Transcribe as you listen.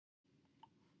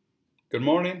Good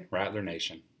morning, Rattler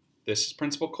Nation. This is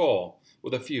Principal Cole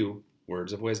with a few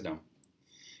words of wisdom.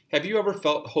 Have you ever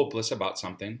felt hopeless about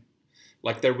something?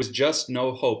 Like there was just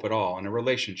no hope at all in a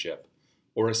relationship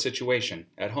or a situation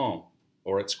at home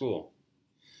or at school?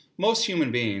 Most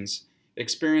human beings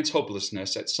experience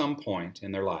hopelessness at some point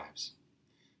in their lives.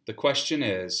 The question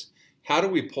is, how do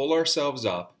we pull ourselves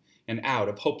up and out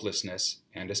of hopelessness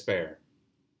and despair?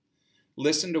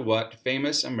 Listen to what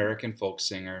famous American folk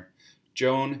singer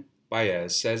Joan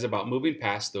Baez says about moving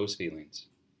past those feelings.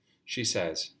 She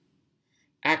says,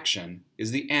 "Action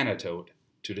is the antidote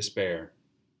to despair."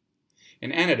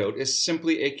 An antidote is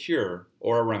simply a cure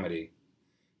or a remedy.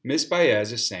 Miss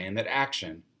Baez is saying that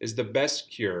action is the best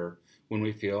cure when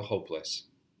we feel hopeless.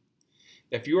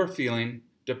 If you are feeling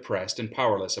depressed and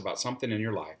powerless about something in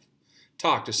your life,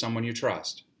 talk to someone you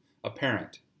trust, a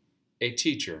parent, a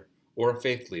teacher, or a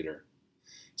faith leader.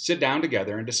 Sit down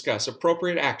together and discuss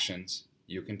appropriate actions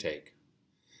you can take.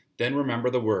 Then remember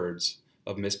the words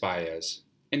of Miss Baez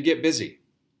and get busy.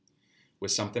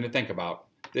 With something to think about,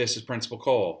 this is Principal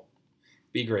Cole.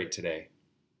 Be great today.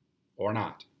 Or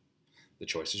not. The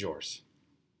choice is yours.